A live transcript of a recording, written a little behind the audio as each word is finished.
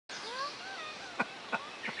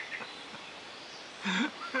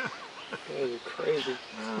crazy.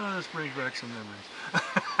 This brings back some memories.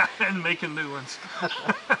 And making new ones.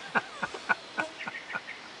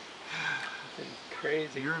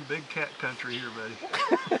 Crazy. You're in big cat country here, buddy.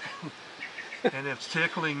 And it's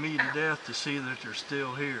tickling me to death to see that they're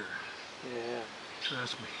still here. Yeah.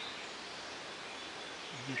 Trust me.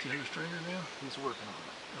 You get the other stringer now? He's working on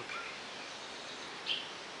it. Okay.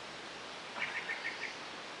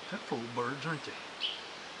 They're full of birds, aren't they?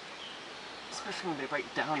 Especially when they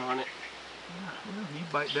bite down on it. Yeah, well, you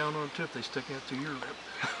bite down on it too if they stick out through your lip.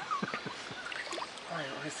 Alright,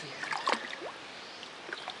 I see it.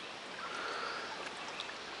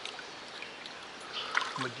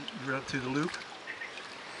 Would you run through the loop?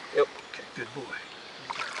 Yep. Okay, good boy.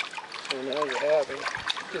 So now you're happy.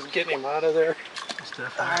 Just getting him out of there.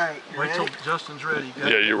 Alright, wait till Justin's ready.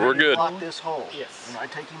 Yeah, we're good. Lock this hole. Yes. When I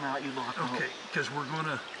take him out, you lock the hole. Okay, because we're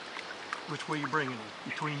gonna. Which way you bringing him?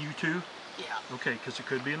 Between you two? Yeah. Okay, because there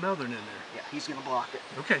could be another in there. Yeah, he's gonna block it.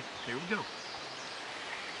 Okay, here we go.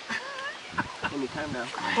 Anytime now.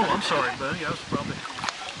 Oh, I'm sorry, buddy. I was probably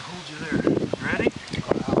hold you there. Ready?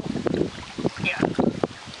 Yeah.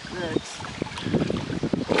 Next.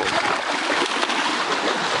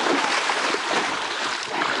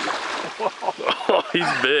 Oh,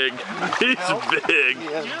 he's big. He's big. He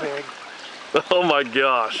is big. Oh my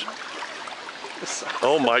gosh.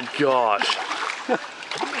 Oh my gosh.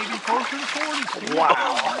 Maybe closer to 40. Wow.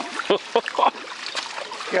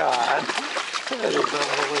 God. That is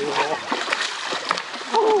unbelievable.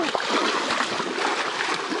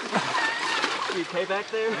 You okay back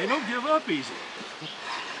there? They don't give up easy.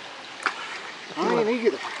 I mean,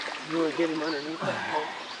 you want to get him underneath that hole?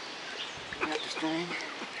 You got the string?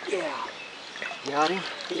 Yeah. Got him?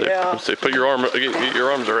 Yeah. So put your get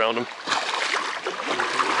your arms around him.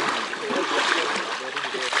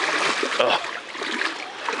 Oh.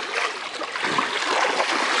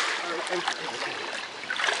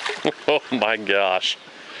 Oh my gosh.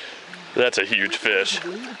 That's a huge fish. That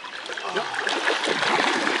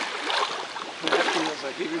one was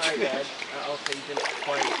a huge fish. I'll say you didn't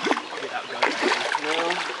quite get outgunned. No.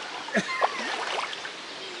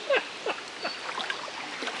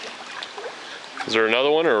 Is there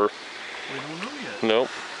another one or? We don't know yet. Nope.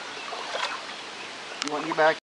 You want you back?